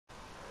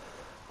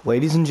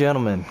Ladies and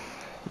gentlemen,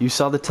 you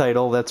saw the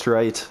title, that's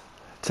right.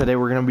 Today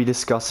we're going to be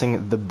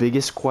discussing the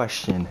biggest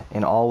question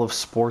in all of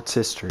sports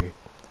history.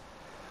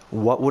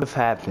 What would have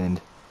happened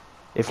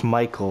if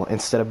Michael,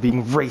 instead of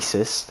being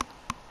racist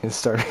and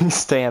starting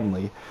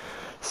Stanley,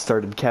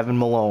 started Kevin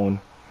Malone,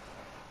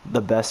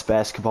 the best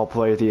basketball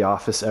player the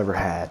office ever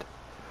had?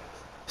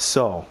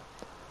 So,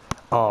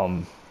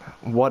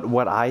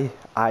 what I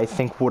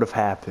think would have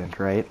happened,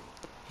 right?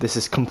 This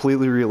is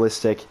completely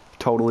realistic,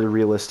 totally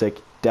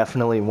realistic,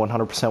 definitely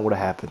 100% would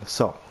have happened.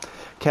 So,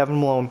 Kevin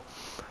Malone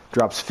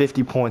drops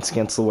 50 points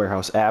against the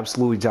Warehouse,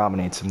 absolutely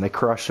dominates him. They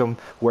crush him.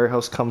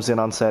 Warehouse comes in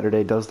on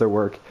Saturday, does their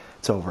work,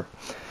 it's over.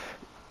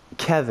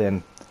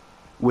 Kevin,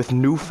 with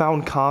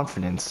newfound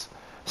confidence,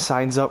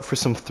 signs up for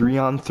some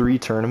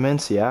 3-on-3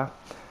 tournaments, yeah?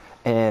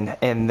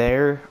 And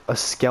there, a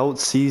scout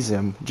sees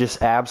him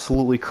just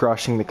absolutely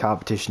crushing the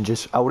competition,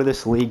 just out of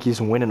this league, he's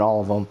winning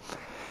all of them.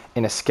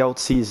 And a scout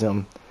sees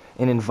him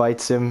and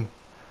invites him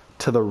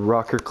to the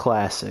Rucker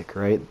Classic,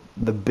 right?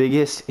 The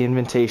biggest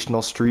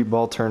invitational street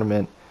ball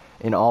tournament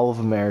in all of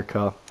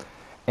America.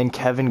 And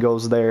Kevin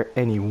goes there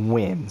and he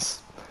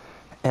wins.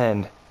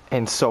 And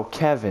so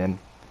Kevin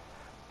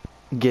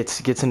gets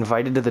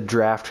invited to the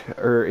draft,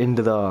 or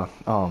into the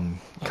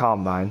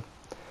combine,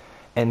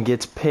 and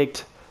gets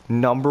picked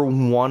number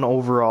 1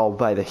 overall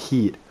by the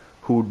Heat,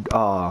 who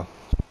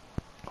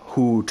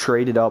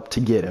traded up to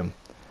get him.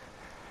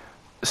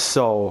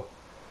 So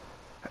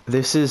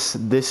this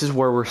is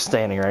where we're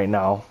standing right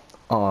now.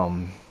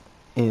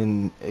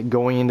 In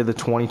going into the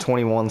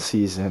 2021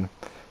 season,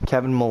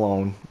 Kevin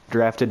Malone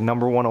drafted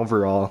number 1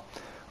 overall.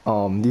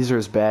 These are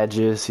his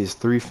badges. He has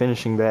 3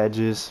 finishing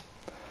badges,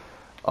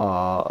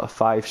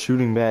 5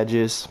 shooting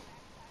badges,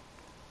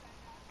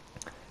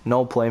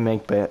 no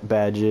playmake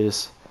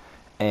badges,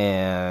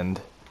 and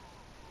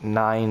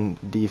 9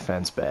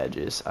 defense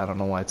badges. I don't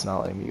know why it's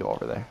not letting me go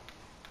over there.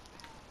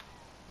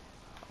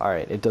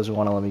 Alright, it doesn't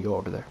want to let me go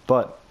over there.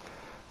 But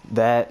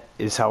that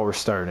is how we're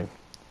starting.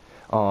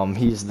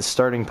 He's the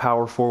starting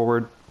power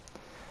forward,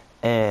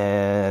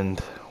 and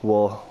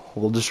we'll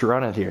just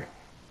run it here.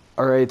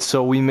 Alright,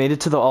 so we made it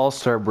to the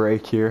All-Star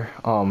break here.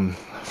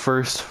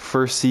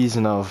 First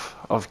season of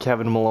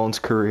Kevin Malone's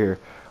career.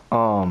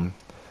 Let's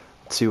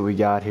see what we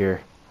got here.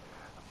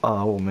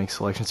 We'll make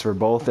selections for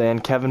both.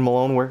 And Kevin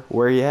Malone,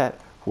 where you at?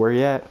 Where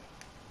you at?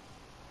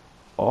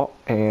 Oh,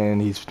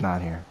 and he's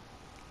not here.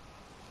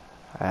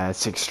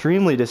 It's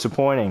extremely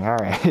disappointing. All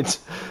right.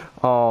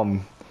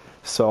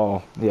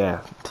 So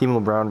yeah, Team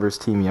LeBron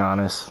versus Team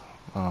Giannis.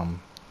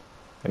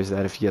 There's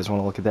that if you guys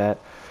want to look at that.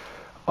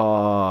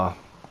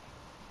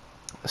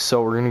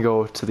 So we're gonna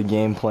go to the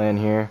game plan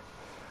here.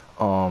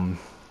 And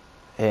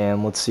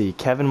let's see.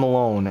 Kevin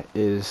Malone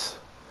is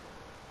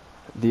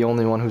the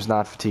only one who's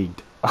not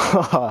fatigued.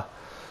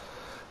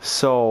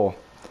 So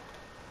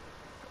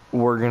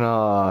we're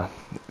gonna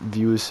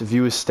view his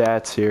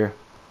stats here.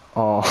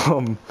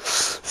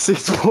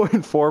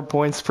 6.4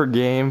 points per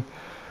game.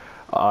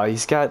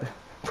 He's got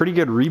pretty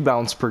good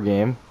rebounds per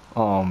game.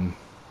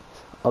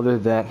 Other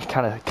than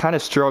kind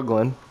of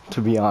struggling,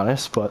 to be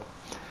honest, but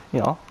you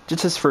know,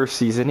 just his first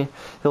season,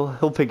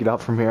 he'll pick it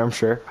up from here, I'm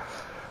sure.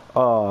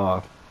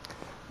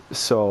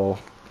 So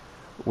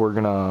we're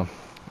gonna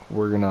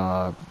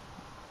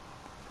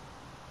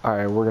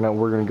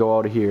go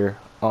out of here.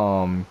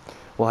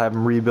 We'll have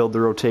him rebuild the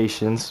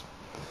rotations,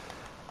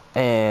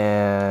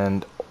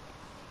 and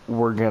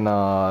we're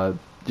gonna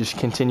just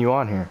continue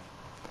on here.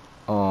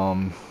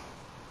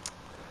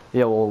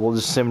 Yeah, we'll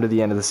just sim to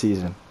the end of the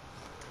season.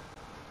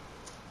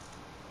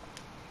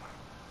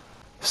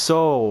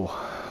 So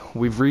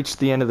we've reached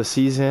the end of the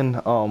season.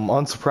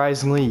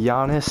 Unsurprisingly,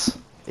 Giannis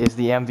is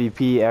the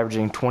MVP,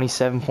 averaging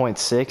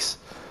 27.6.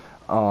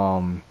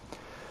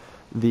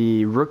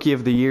 The Rookie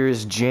of the Year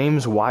is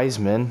James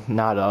Wiseman,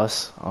 not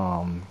us.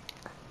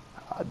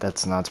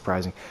 That's not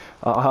surprising.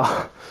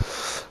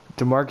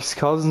 DeMarcus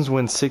Cousins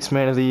wins 6th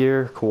Man of the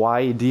Year.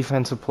 Kawhi,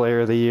 Defensive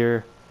Player of the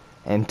Year.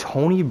 And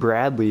Tony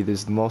Bradley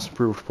is the Most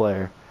Improved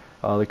Player.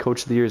 The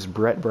Coach of the Year is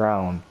Brett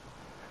Brown.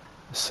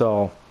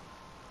 So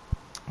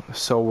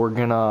we're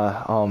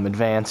gonna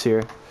advance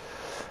here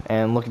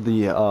and look at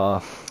the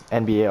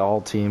NBA All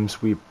Teams.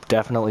 We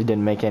definitely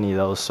didn't make any of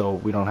those, so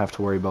we don't have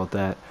to worry about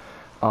that.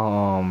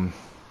 What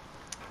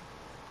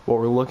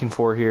we're looking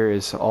for here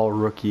is All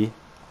Rookie.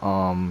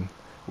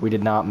 We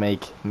did not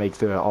make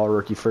the All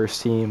Rookie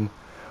first team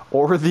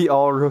or the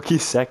All Rookie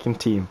second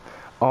team.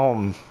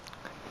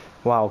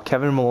 Wow,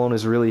 Kevin Malone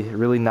is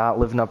really not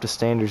living up to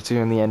standards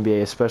here in the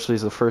NBA, especially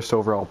as the first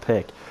overall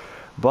pick.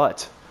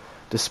 But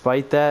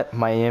despite that,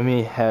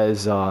 Miami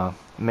has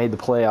made the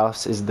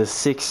playoffs, is the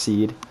 6th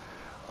seed.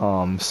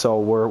 So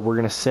we're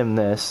gonna sim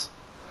this.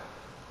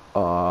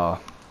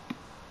 We'll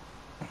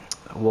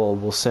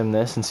sim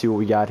this and see what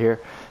we got here.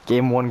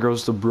 Game 1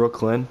 goes to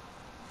Brooklyn.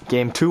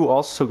 Game 2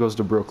 also goes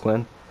to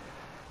Brooklyn.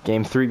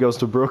 Game 3 goes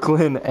to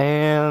Brooklyn,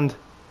 and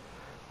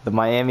the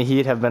Miami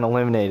Heat have been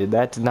eliminated.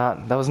 That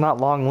was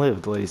not long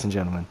lived, ladies and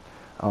gentlemen.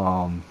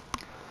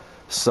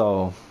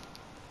 So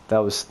that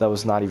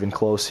was not even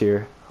close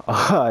here.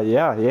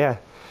 Yeah.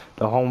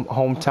 The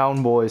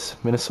hometown boys,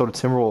 Minnesota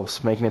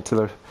Timberwolves, making it to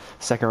the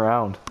second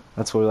round.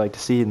 That's what we like to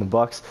see. And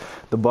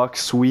the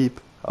Bucks sweep,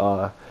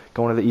 going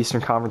to the Eastern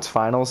Conference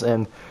Finals,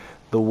 and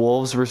the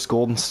Wolves versus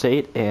Golden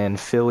State, and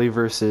Philly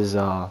versus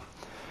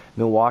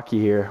Milwaukee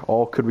here.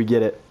 Oh, could we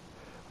get it?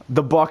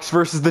 The Bucks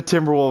versus the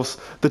Timberwolves,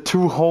 the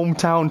two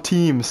hometown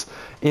teams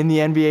in the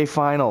NBA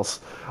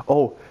Finals.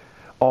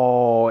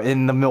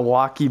 And the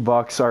Milwaukee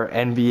Bucks are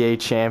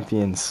NBA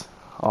champions.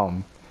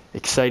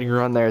 Exciting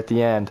run there at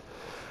the end.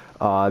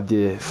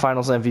 The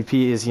Finals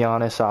MVP is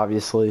Giannis,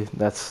 obviously.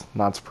 That's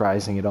not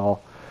surprising at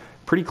all.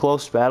 Pretty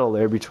close battle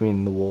there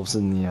between the Wolves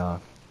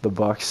and the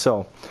Bucks.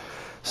 So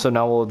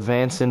now we'll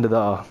advance into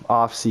the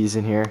off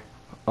season here.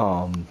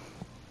 Let's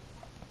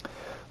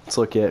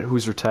look at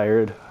who's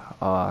retired.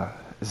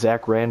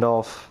 Zach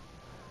Randolph,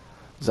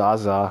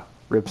 Zaza,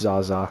 Rip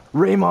Zaza.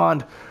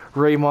 Raymond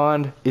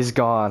is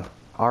gone.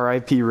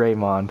 R.I.P.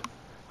 Raymond.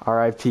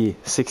 R.I.P.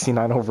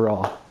 69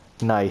 overall.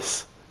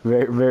 Nice.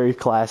 Very, very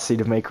classy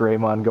to make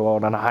Raymond go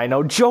out on a high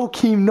note.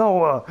 Joakim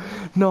Noah!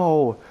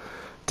 No.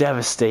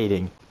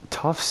 Devastating.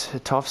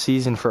 Tough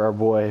season for our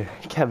boy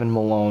Kevin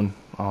Malone.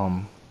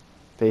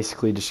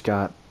 Basically just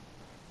got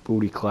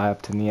booty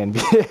clapped in the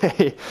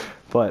NBA.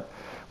 But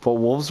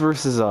Wolves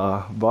versus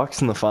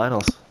Bucks in the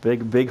finals.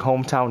 Big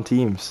hometown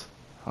teams.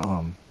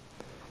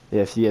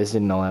 If you guys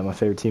didn't know that, my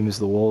favorite team is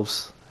the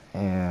Wolves,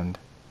 and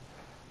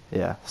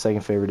yeah,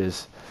 second favorite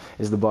is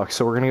the Bucks.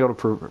 So we're gonna go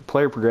to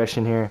player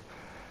progression here.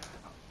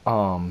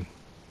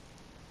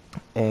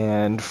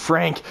 And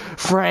Frank,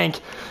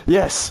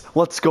 yes,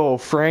 let's go.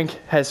 Frank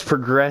has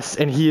progressed,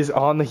 and he is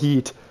on the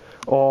Heat.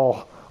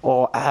 Oh,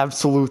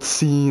 absolute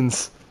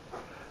scenes.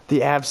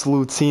 The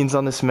absolute scenes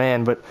on this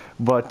man,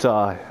 but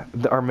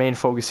our main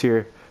focus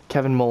here,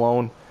 Kevin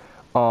Malone.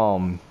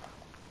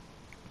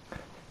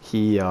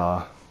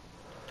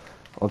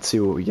 Let's see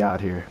what we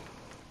got here.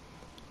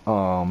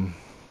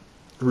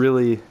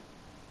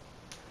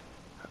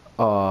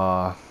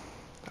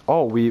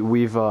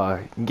 We've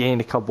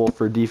gained a couple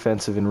for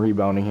defensive and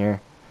rebounding here.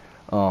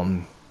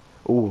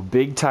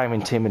 Big time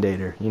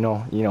intimidator. You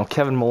know,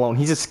 Kevin Malone.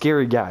 He's a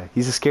scary guy.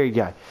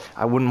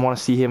 I wouldn't want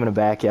to see him in a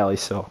back alley.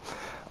 So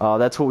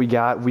that's what we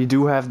got. We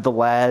do have the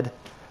lad,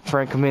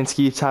 Frank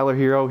Kaminsky, Tyler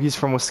Hero. He's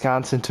from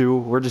Wisconsin too.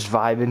 We're just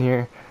vibing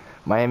here.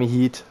 Miami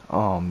Heat.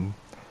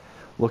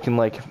 Looking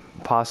like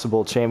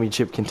possible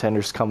championship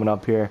contenders coming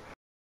up here.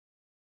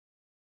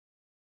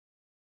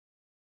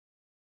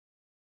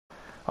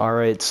 All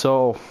right,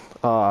 so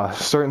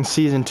starting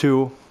season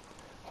 2,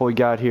 what we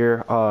got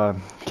here?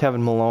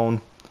 Kevin Malone.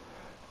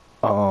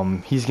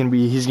 He's gonna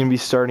be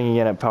starting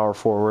again at power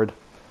forward.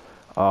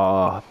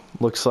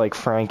 Looks like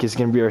Frank is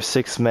gonna be our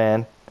 6th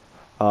man.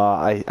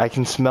 I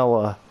can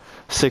smell a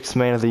 6th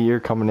man of the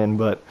year coming in,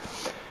 but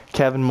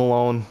Kevin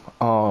Malone,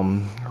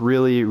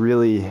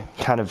 really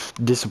kind of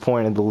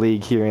disappointed the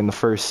league here in the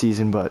first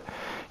season, but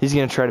he's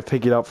gonna try to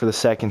pick it up for the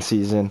second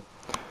season.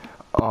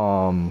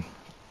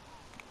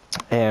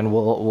 And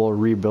we'll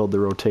rebuild the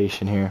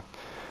rotation here.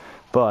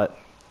 But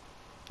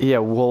yeah,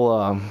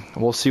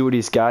 we'll see what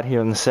he's got here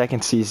in the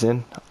second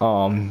season.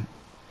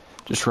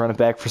 Just run it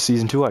back for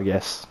season 2, I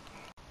guess.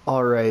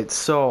 All right,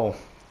 so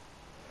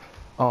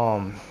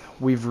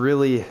we've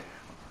really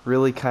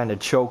kind of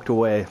choked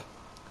away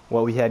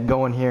what we had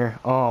going here.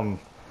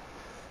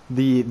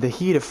 The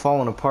Heat have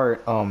fallen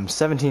apart.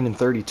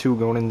 17-32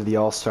 going into the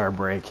All-Star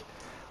break.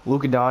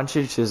 Luka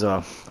Doncic is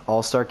a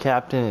All-Star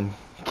captain, and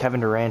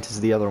Kevin Durant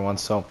is the other one.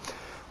 So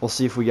we'll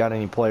see if we got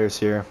any players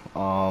here.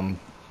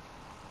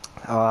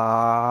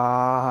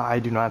 I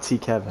do not see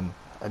Kevin.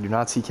 I do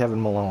not see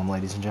Kevin Malone,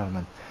 ladies and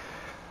gentlemen.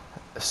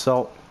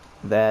 So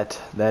that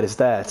is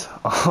that.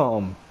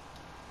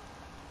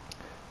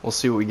 We'll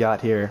see what we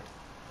got here.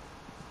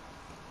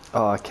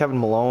 Kevin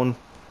Malone,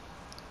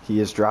 he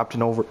has dropped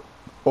an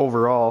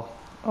overall.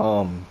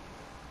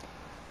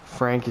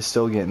 Frank is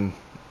still getting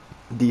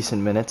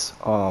decent minutes.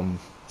 Let's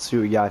see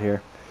what we got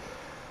here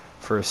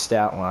for a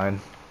stat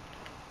line.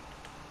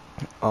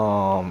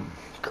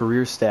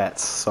 Career stats.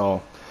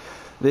 So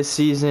this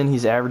season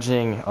he's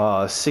averaging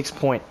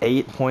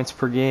 6.8 points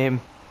per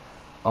game.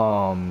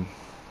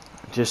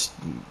 Just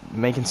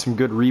making some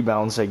good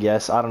rebounds, I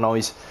guess. I don't know.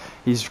 He's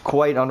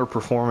quite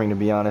underperforming, to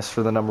be honest,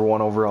 for the number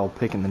 1 overall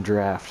pick in the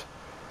draft.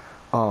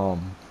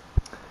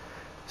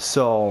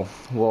 So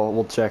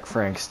we'll check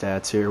Frank's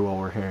stats here while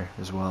we're here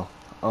as well.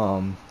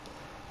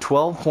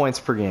 12 points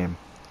per game.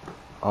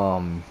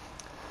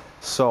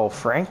 So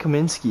Frank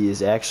Kaminsky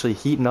is actually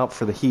heating up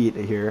for the Heat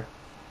here.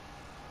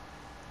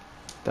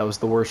 That was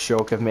the worst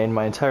joke I've made in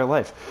my entire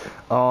life.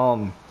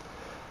 I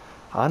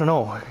don't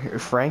know.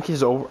 Frank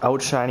is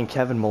outshining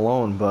Kevin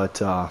Malone, but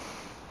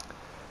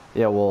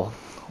yeah, we'll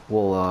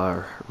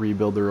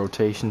rebuild the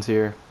rotations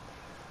here.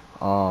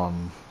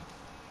 And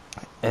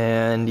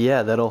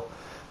yeah, that'll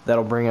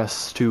bring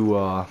us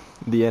to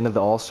the end of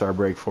the All-Star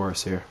break for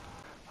us here.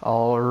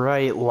 All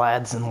right,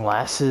 lads and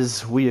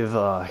lasses, we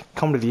have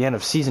come to the end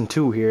of season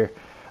 2 here.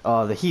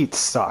 The Heat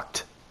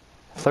sucked,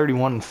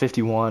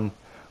 31-51.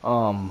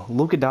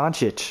 Luka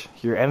Doncic,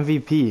 your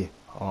MVP.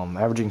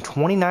 averaging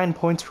 29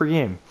 points per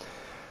game.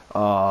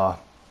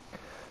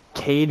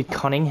 Cade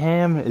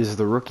Cunningham is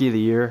the Rookie of the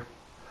Year.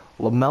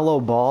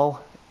 LaMelo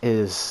Ball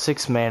is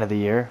Sixth Man of the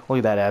Year. Look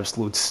at that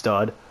absolute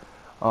stud.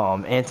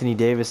 Anthony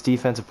Davis,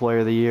 Defensive Player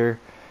of the Year.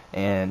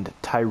 And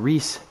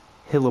Tyrese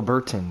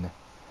Haliburton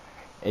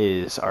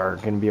are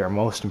going to be our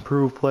most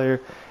improved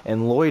player.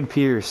 And Lloyd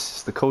Pierce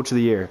is the Coach of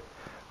the Year.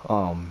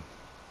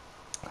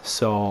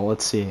 So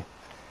let's see.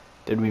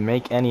 Did we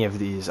make any of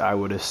these? I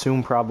would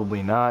assume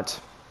probably not.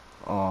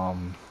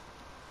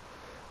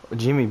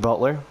 Jimmy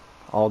Butler,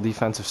 all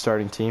defensive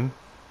starting team.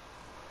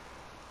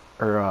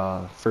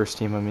 Or first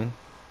team, I mean.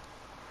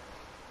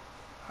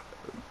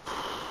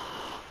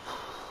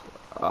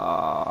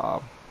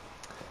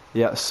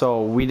 Yeah,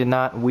 so we did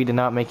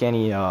not make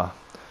any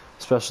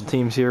special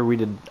teams here. We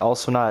did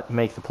also not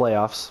make the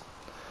playoffs.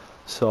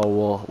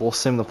 So we'll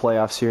sim the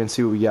playoffs here and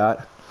see what we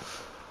got.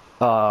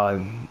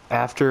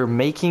 After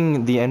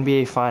making the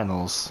NBA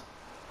Finals,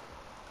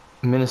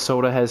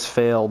 Minnesota has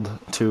failed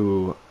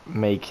to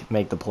make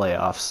the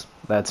playoffs.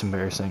 That's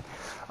embarrassing.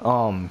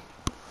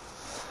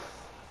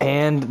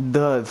 And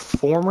the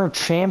former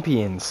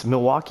champions,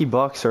 Milwaukee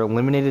Bucks, are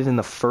eliminated in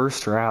the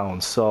first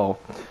round. So,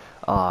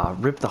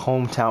 rip the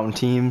hometown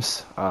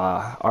teams.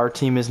 Our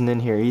team isn't in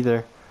here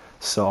either.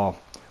 So,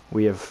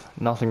 we have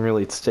nothing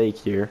really at stake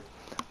here.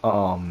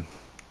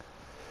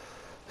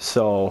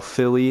 So,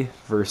 Philly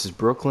versus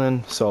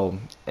Brooklyn. So,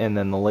 and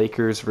then the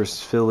Lakers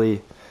versus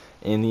Philly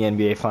in the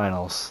NBA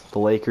Finals. The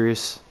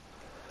Lakers.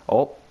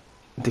 Oh,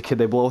 could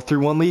they blow through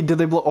one lead? Did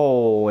they blow?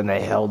 Oh, and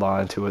they held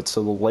on to it.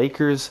 So, the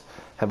Lakers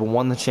have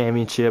won the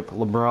championship.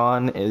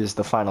 LeBron is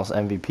the Finals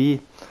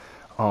MVP.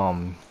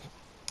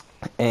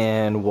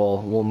 And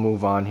we'll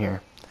move on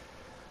here.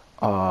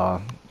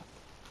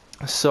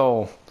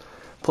 So,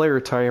 player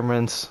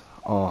retirements.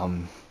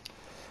 Andre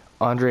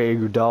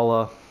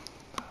Iguodala.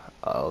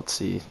 Let's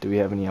see. Do we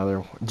have any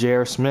other?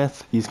 J.R.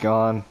 Smith. He's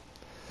gone.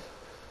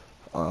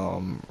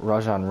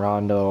 Rajon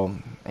Rondo,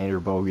 Andrew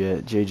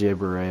Bogut, J.J.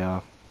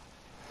 Barea.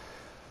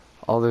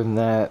 Other than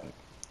that,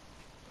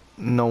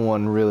 no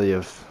one really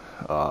of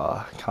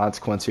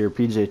consequence here.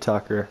 P.J.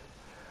 Tucker.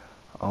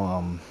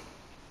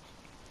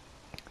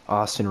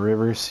 Austin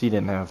Rivers. He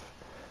didn't have...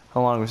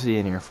 How long was he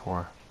in here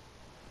for?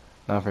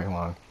 Not very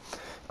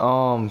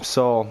long.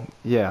 So,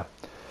 yeah.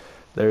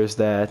 There's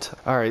that.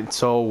 Alright,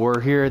 so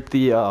we're here at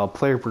the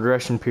player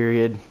progression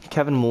period.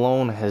 Kevin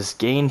Malone has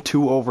gained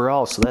 2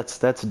 overall, so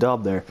that's a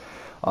dub there.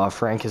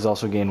 Frank has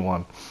also gained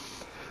 1.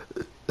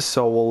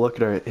 So we'll look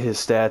at his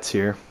stats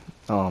here.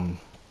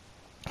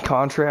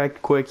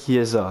 Contract, quick, he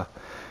has a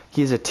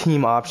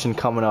team option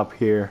coming up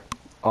here.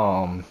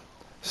 So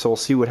we'll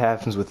see what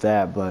happens with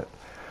that, but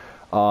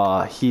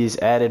he's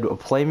added a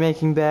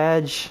playmaking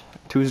badge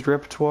to his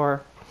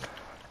repertoire.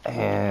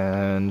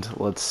 And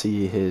let's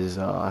see his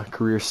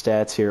career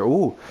stats here.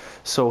 Ooh,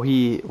 so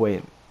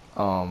career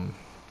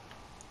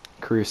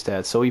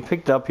stats. So he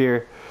picked up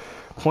here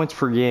points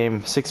per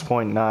game,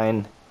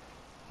 6.9.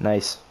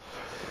 Nice.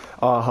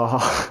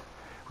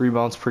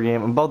 Rebounds per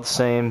game, about the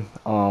same.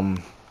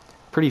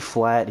 Pretty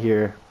flat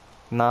here.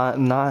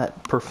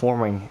 Not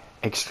performing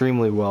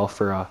extremely well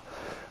for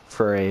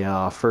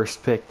a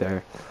first pick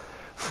there.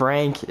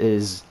 Frank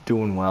is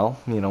doing well,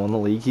 in the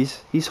league.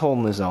 He's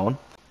holding his own.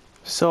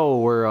 So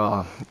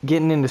we're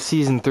getting into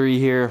season 3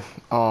 here.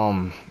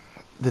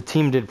 The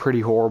team did pretty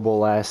horrible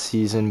last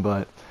season,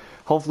 but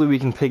hopefully we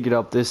can pick it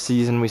up this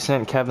season. We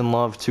sent Kevin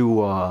Love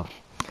to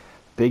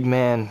big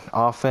man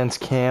offense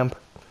camp.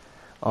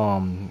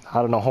 I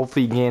don't know.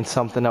 Hopefully he gains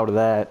something out of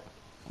that.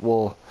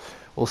 We'll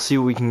see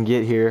what we can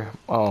get here.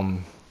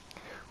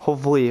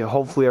 Hopefully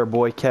our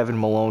boy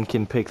Kevin Malone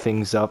can pick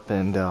things up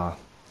and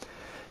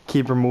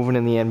keep her moving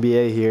in the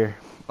NBA here.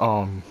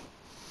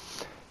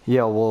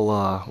 Yeah,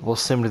 we'll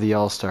sim to the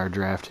All-Star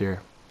draft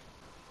here.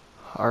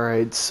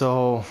 Alright,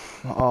 so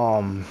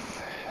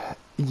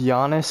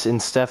Giannis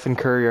and Stephen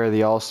Curry are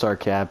the All-Star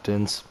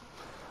captains.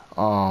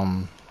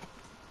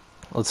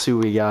 Let's see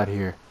what we got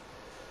here.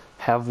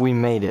 Have we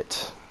made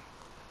it?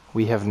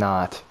 We have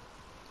not.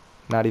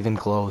 Not even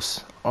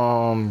close.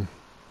 Yeah,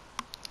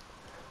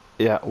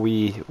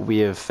 we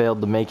have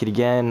failed to make it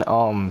again.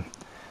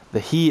 The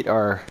Heat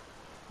are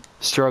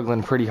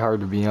struggling pretty hard,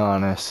 to be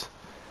honest.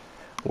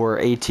 We're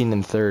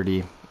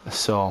 18-30,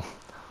 so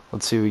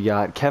let's see what we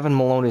got. Kevin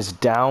Malone is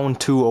down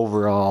 2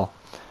 overall.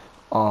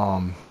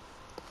 And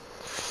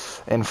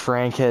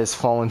Frank has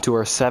fallen to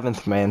our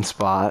 7th man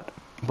spot,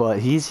 but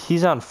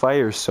he's on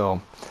fire,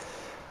 so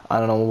I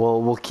don't know.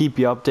 We'll keep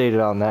you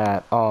updated on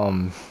that.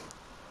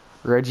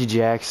 Reggie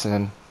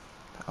Jackson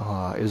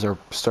is our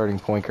starting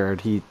point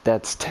guard.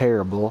 That's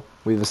terrible.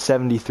 We have a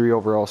 73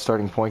 overall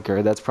starting point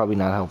guard. That's probably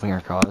not helping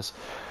our cause.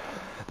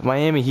 The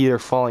Miami Heat are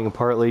falling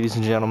apart, ladies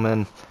and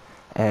gentlemen.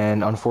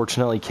 And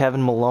unfortunately,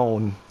 Kevin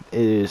Malone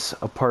is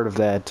a part of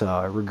that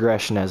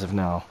regression as of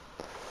now.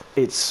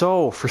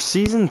 For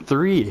season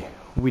 3,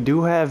 we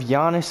do have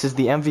Giannis as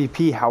the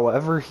MVP.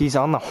 However, he's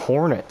on the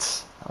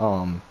Hornets.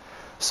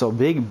 So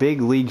big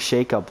league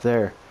shakeup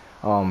there.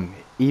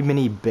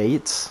 Emoni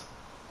Bates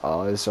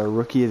is our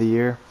Rookie of the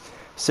Year.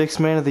 Sixth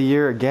man of the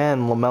year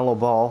again, LaMelo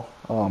Ball.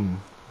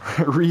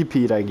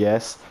 Repeat, I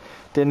guess.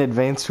 Didn't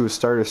advance to a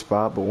starter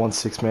spot, but won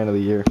sixth man of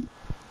the year.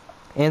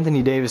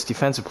 Anthony Davis,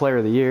 defensive player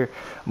of the year.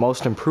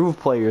 Most improved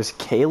players,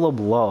 Caleb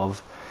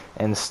Love,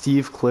 and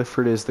Steve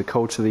Clifford is the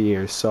coach of the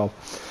year. So,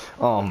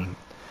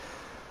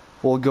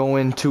 we'll go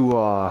into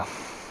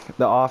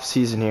the off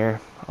season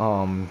here.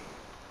 We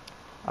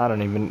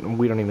don't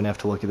even have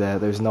to look at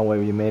that. There's no way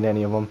we made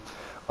any of them.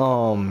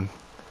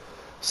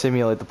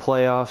 Simulate the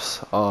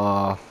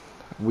playoffs.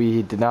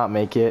 We did not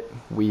make it.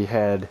 We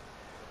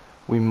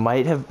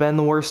might have been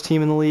the worst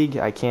team in the league.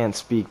 I can't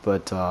speak,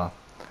 but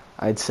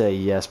I'd say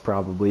yes,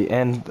 probably.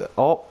 And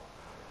the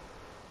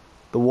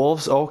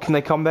Wolves. Oh, can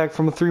they come back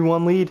from a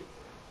 3-1 lead?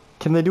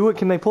 Can they do it?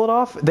 Can they pull it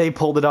off? They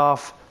pulled it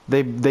off.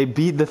 They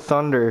beat the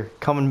Thunder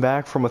coming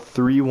back from a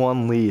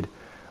 3-1 lead.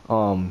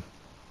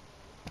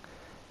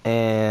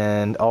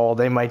 And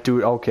they might do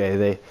it.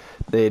 Okay,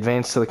 they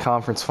advanced to the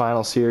conference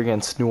finals here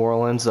against New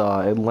Orleans.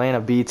 Atlanta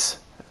beats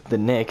the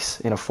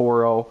Knicks in a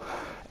 4-0,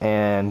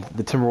 and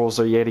the Timberwolves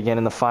are yet again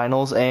in the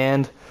finals.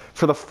 And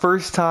for the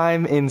first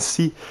time in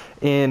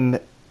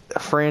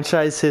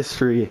franchise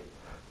history,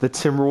 the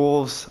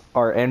Timberwolves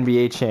are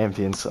NBA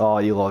champions. Oh,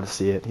 you love to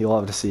see it. You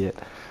love to see it.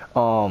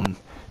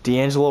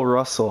 D'Angelo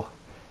Russell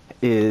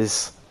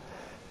is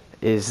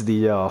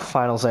the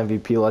finals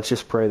MVP. Let's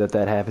just pray that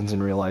happens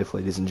in real life,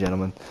 ladies and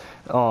gentlemen.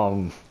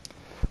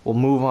 We'll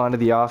move on to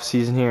the off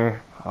season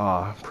here.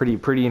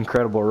 Pretty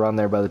incredible run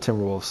there by the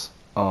Timberwolves.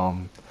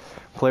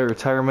 Player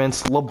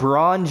retirements.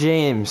 LeBron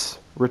James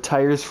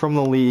retires from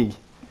the league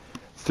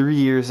 3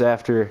 years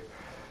after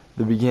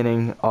the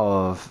beginning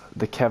of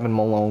the Kevin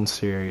Malone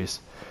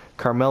series.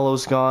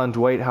 Carmelo's gone.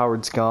 Dwight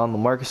Howard's gone.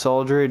 LaMarcus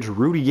Aldridge,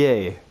 Rudy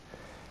Gay,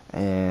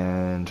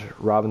 and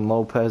Robin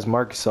Lopez,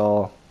 Marc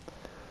Gasol.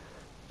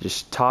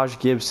 Just Taj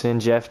Gibson,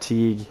 Jeff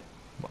Teague,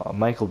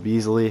 Michael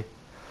Beasley.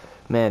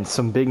 Man,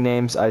 some big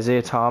names.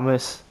 Isaiah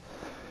Thomas.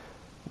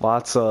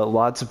 Lots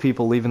of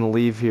people leaving the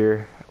league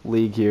here.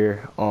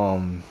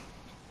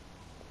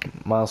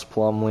 Miles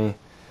Plumlee.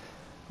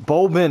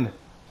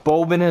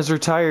 Boban has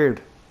retired.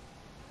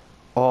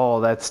 Oh,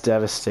 that's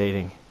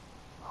devastating.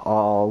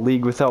 Oh,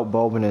 league without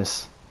Boban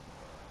is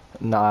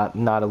not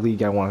a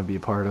league I want to be a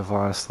part of,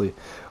 honestly.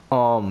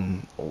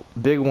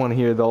 Big one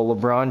here though.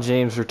 LeBron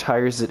James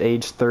retires at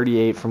age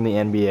 38 from the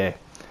NBA.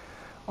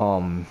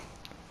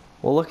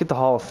 We'll look at the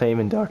Hall of Fame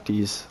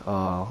inductees.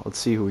 Let's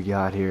see who we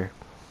got here.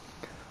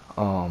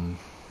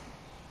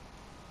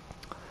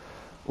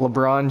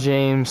 LeBron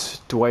James,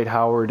 Dwight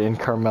Howard, and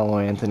Carmelo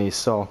Anthony.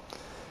 So,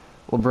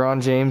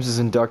 LeBron James is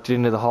inducted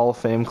into the Hall of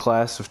Fame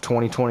class of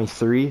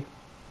 2023.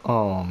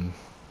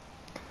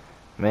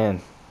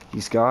 Man,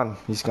 he's gone.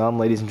 He's gone,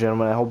 ladies and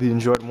gentlemen. I hope you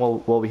enjoyed him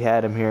while we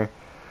had him here.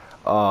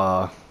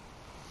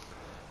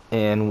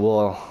 And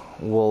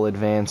we'll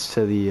advance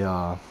to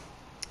the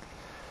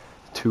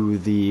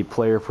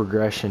player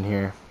progression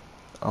here.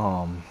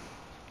 Man,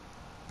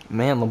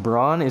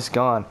 LeBron is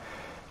gone.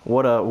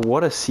 What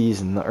a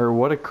season, or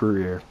what a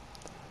career.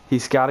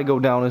 He's got to go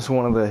down as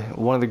one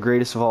of the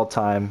greatest of all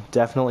time.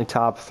 Definitely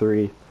top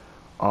 3.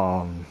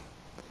 And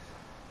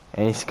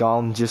he's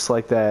gone just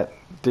like that.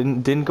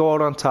 Didn't go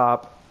out on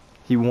top.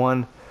 He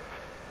won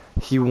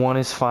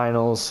his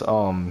finals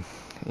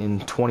in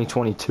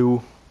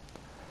 2022.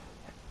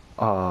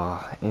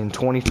 In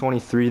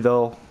 2023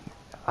 though,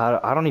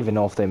 I don't even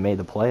know if they made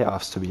the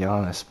playoffs, to be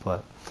honest,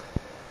 but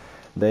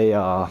they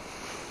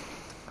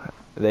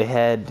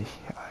had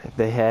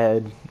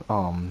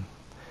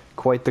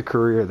quite the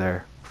career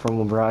there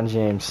from LeBron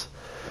James,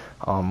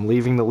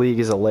 leaving the league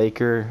as a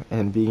Laker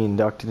and being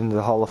inducted into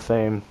the Hall of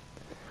Fame,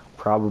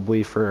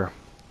 probably for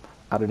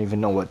I don't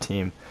even know what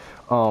team.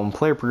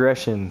 Player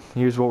progression.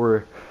 Here's what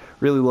we're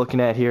really looking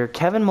at here.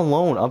 Kevin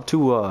Malone up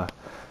to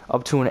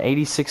an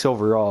 86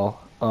 overall.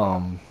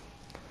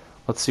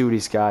 Let's see what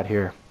he's got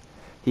here.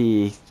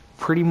 He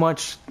pretty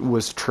much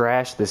was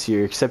trash this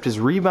year, except his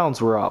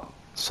rebounds were up.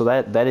 So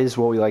that is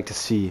what we like to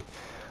see.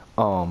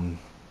 Let's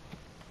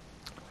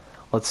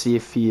see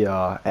if he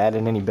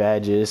added any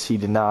badges. He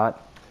did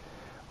not.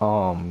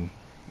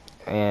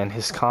 And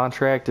his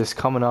contract is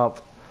coming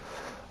up.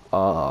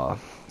 I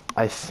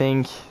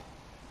think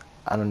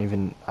I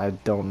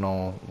don't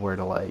know where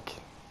to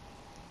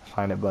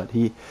find it, but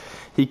he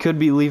could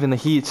be leaving the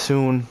Heat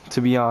soon, to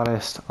be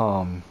honest.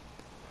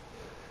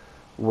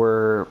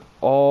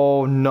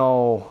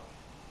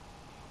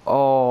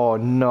 Oh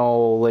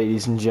no,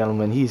 ladies and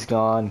gentlemen, he's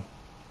gone.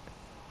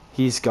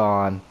 He's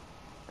gone.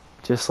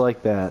 Just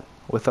like that,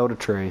 without a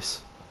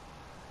trace.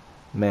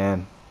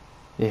 Man,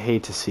 you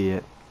hate to see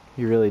it.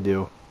 You really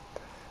do.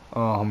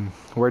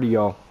 Where'd he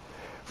go?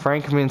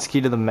 Frank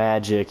Kaminsky to the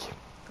Magic.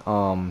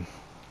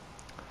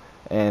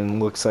 And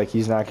looks like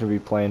he's not going to be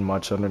playing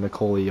much under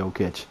Nikola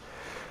Jokic.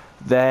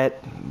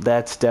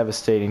 That's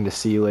devastating to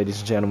see, ladies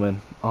and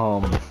gentlemen.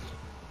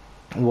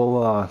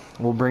 We'll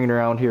bring it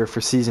around here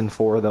for season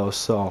 4 though,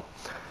 so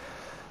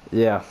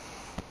yeah.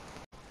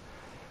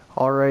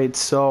 Alright,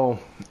 so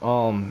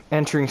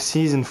entering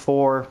season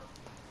 4,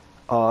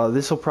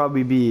 this will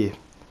probably be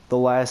the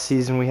last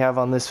season we have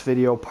on this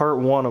video, part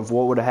 1 of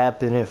what would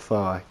happen if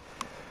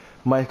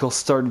Michael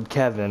started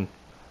Kevin.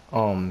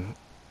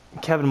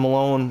 Kevin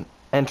Malone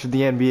entered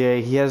the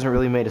NBA. He hasn't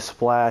really made a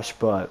splash,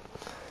 but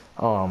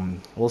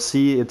we'll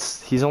see.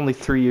 He's only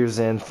 3 years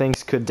in.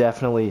 Things could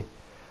definitely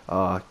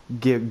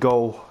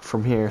go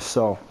from here.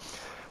 So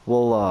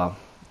we'll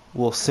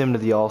sim to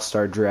the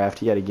All-Star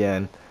draft yet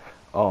again.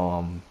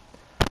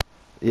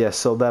 Yeah,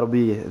 so that'll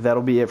be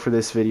it for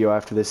this video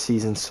after this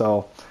season.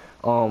 So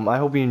I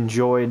hope you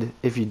enjoyed.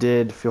 If you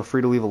did, feel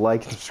free to leave a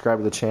like and subscribe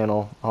to the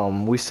channel.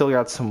 We still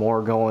got some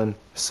more going,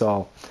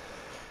 so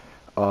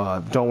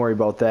don't worry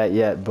about that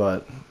yet,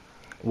 but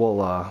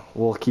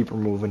we'll keep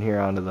moving here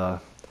onto the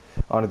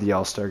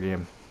All-Star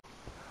game.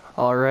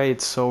 All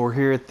right, so we're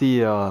here at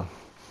the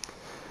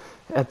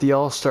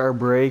All-Star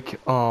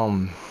break.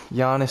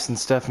 Giannis and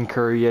Stephen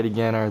Curry yet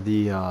again are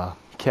the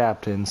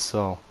captains,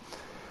 so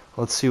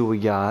let's see what we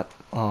got.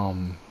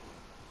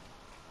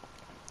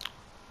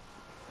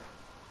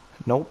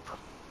 Nope,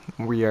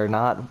 we are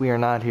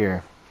not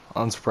here,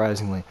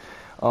 unsurprisingly.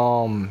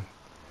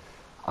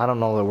 I don't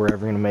know that we're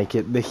ever gonna make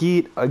it. The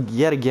Heat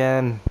yet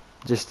again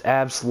just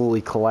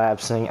absolutely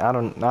collapsing. I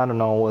don't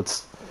know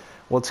what's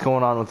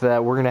going on with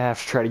that. We're gonna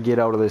have to try to get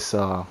out of this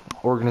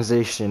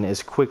organization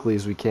as quickly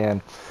as we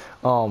can.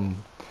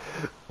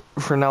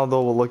 For now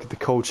though, we'll look at the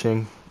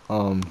coaching.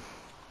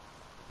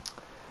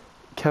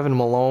 Kevin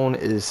Malone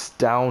is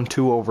down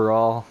 2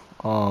 overall.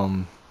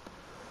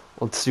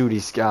 Let's see what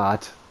he's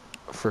got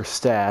for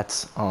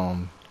stats.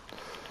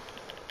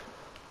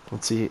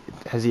 Let's see,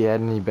 has he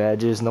had any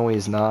badges? No,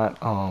 he's not.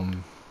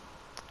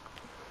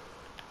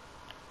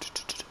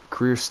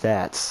 Career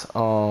stats.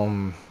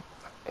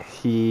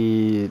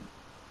 He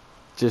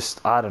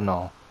just, I don't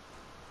know,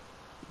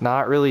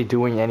 not really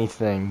doing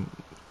anything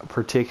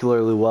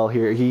particularly well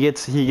here. He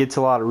gets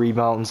a lot of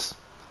rebounds.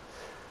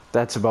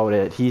 That's about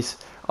it.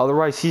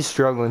 Otherwise he's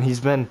struggling. He's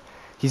been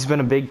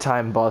a big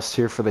time bust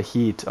here for the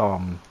Heat.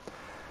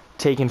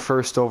 Taken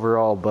 1st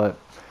overall, but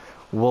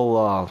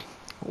will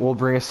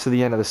bring us to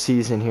the end of the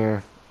season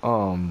here.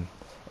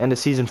 End of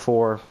season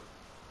 4.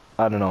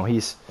 I don't know.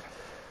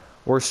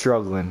 We're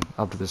struggling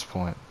up to this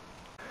point.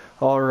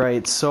 All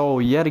right, so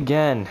yet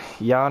again,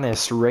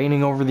 Giannis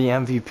reigning over the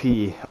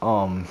MVP.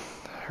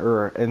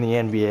 Or in the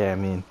NBA, I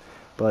mean.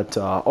 But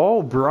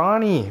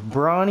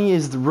Bronny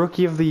is the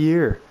Rookie of the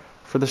Year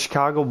for the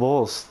Chicago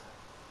Bulls.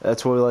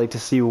 That's what we like to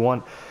see.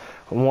 One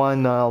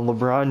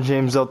LeBron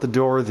James out the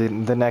door,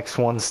 the next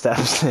one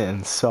steps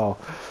in. So,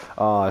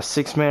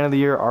 6th Man of the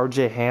Year,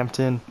 R.J.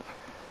 Hampton.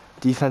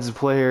 Defensive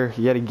Player,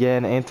 yet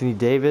again, Anthony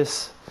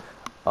Davis.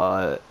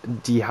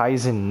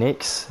 DeHeisen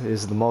Nix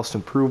is the Most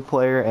Improved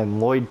Player, and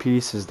Lloyd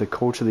Peace is the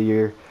Coach of the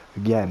Year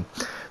again.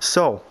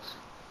 So,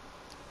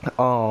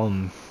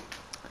 I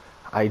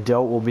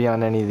doubt we'll be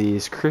on any of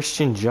these.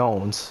 Christian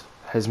Jones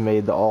has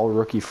made the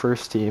All-Rookie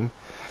First Team,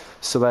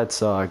 so that's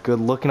good.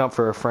 Looking up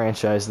for a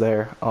franchise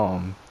there.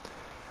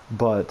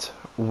 But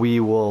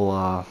we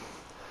will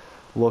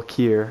look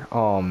here.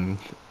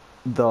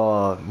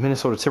 The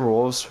Minnesota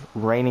Timberwolves,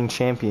 reigning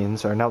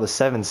champions, are now the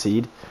 7th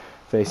seed,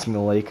 facing the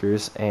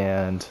Lakers,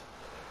 and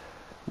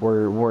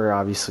we're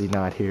obviously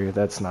not here.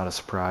 That's not a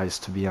surprise,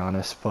 to be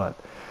honest. But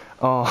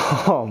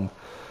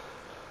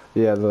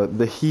yeah,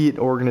 the Heat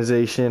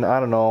organization, I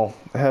don't know,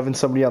 having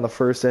somebody on the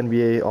first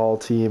NBA All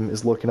Team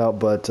is looking up,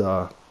 but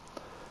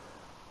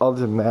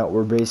other than that,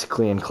 we're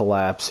basically in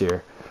collapse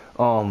here.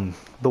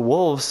 The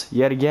Wolves,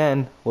 yet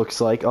again, looks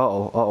like,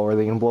 are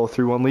they going to blow a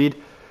 3-1 lead?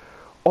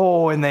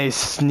 Oh, and they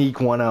sneak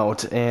one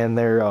out, and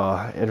they're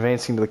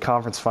advancing to the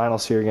conference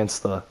finals here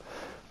against the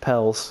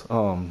Pels.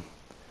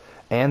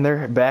 And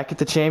they're back at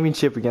the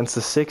championship against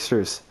the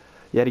Sixers.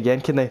 Yet again,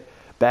 can they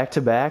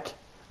back-to-back?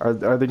 Are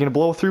they going to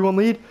blow a 3-1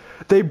 lead?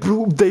 They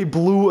blew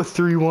a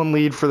 3-1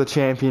 lead for the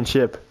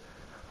championship.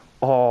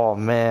 Oh,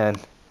 man.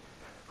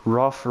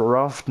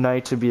 Rough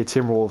night to be a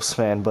Timberwolves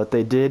fan, but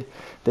they did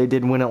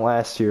win it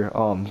last year.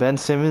 Ben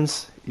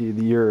Simmons,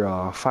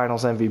 your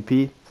Finals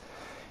MVP,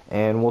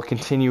 and we'll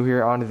continue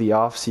here onto the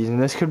off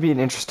season. This could be an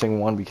interesting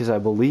one because I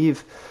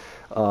believe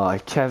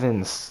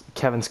Kevin's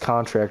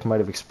contract might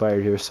have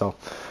expired here. So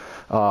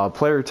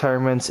player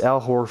retirements: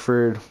 Al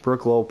Horford,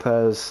 Brook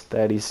Lopez,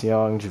 Thaddeus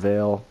Young,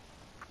 JaVale,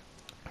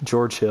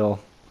 George Hill,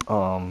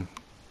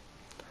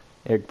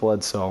 Eric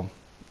Bledsoe,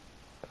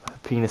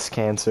 penis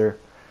cancer.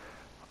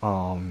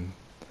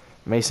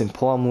 Mason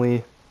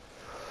Plumlee.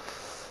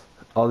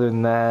 Other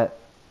than that,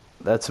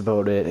 that's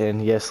about it.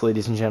 And yes,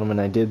 ladies and gentlemen,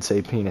 I did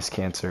say penis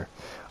cancer.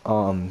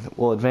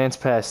 We'll advance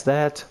past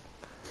that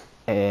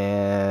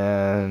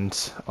and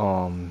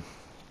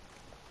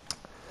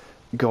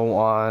go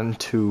on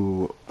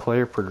to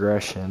player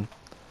progression.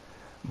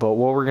 But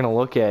what we're gonna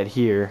look at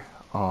here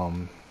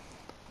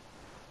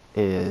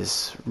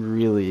is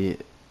really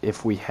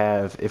if we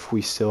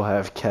still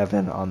have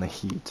Kevin on the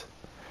Heat.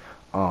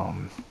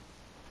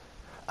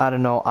 I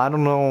don't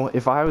know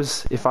if I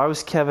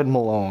was Kevin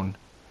Malone,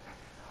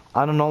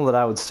 I don't know that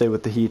I would stay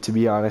with the Heat, to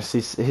be honest.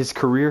 His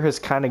career has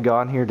kind of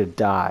gone here to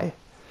die.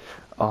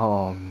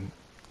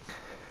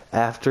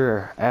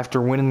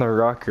 after winning the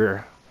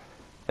Rucker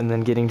and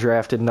then getting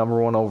drafted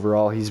 #1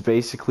 overall, he's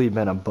basically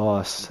been a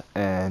bust,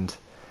 and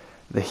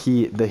the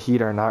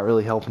Heat are not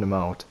really helping him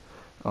out.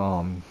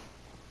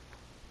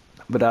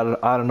 But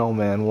I don't know,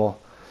 man. We'll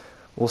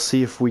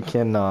see if we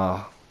can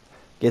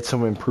get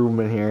some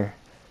improvement here.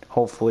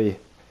 Hopefully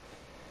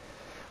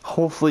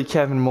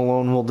Kevin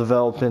Malone will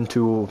develop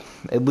into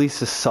at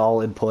least a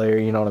solid player,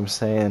 you know what I'm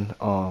saying?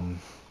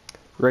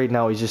 Right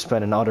now he's just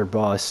been an utter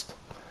bust.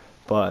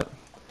 But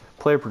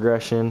player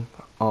progression,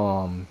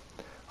 on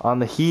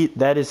the Heat,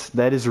 that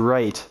is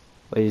right,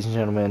 ladies and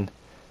gentlemen.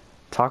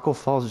 Taco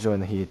Falls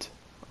joined the Heat.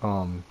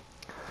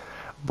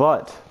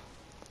 But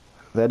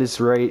that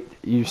is right.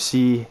 You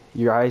see,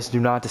 your eyes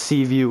do not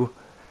deceive you.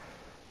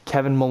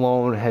 Kevin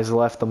Malone has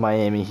left the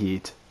Miami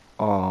Heat.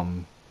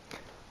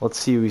 Let's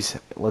see who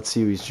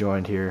he's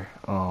joined here.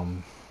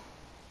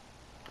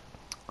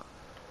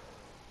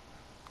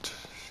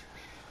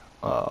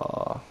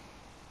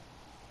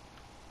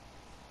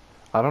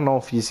 I don't know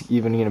if he's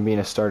even going to be in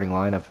a starting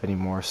lineup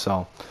anymore.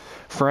 So,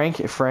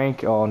 Frank.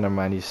 Oh, never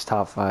mind. He's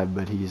top 5,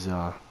 but he's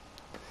not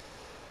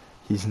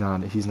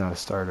a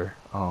starter.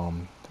 Or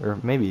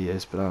maybe he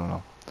is, but I don't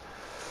know.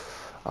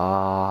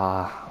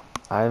 I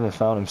haven't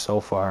found him so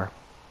far.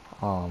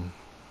 I'm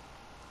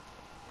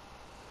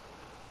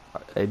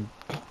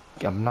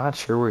not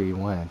sure where he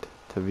went,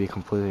 to be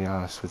completely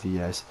honest with you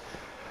guys.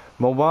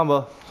 Mo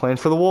Bamba playing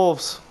for the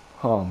Wolves.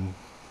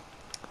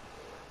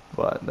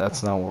 But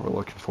that's not what we're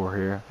looking for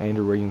here.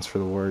 Andrew Wiggins for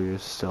the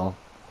Warriors still.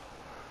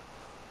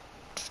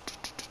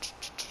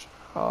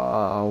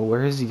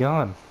 Where has he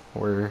gone?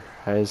 Where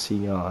has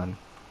he gone?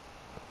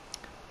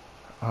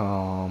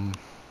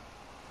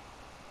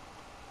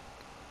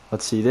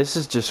 Let's see. This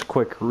is just a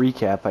quick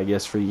recap, I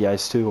guess, for you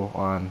guys too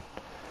on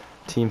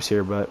teams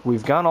here. But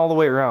we've gone all the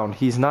way around.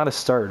 He's not a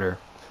starter.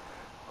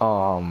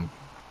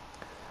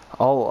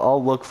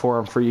 I'll look for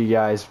him for you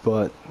guys,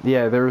 but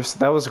yeah,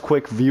 that was a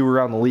quick view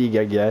around the league,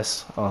 I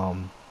guess.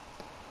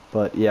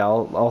 But yeah,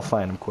 I'll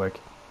find him quick.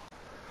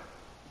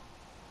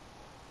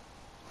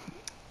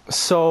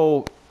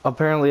 So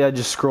apparently, I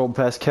just scrolled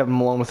past Kevin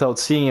Malone without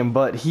seeing him,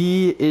 but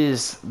he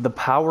is the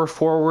power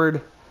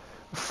forward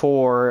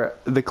for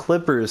the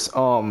Clippers.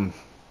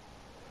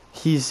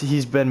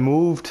 He's been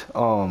moved.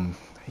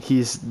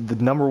 He's the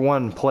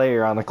 #1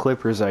 player on the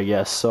Clippers, I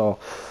guess. So.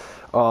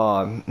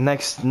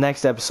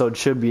 Next episode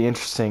should be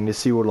interesting to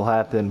see what'll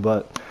happen,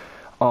 but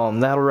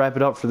that'll wrap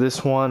it up for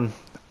this one.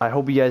 I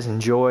hope you guys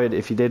enjoyed.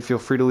 If you did, feel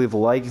free to leave a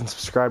like and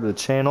subscribe to the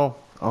channel.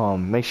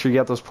 Make sure you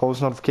got those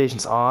post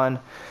notifications on,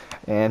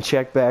 and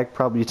check back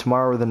probably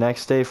tomorrow or the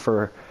next day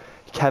for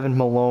Kevin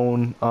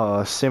Malone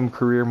Sim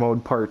Career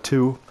Mode Part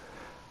 2.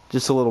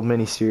 Just a little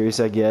mini series,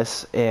 I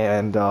guess.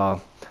 And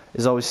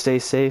as always, stay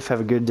safe,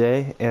 have a good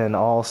day, and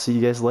I'll see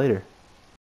you guys later.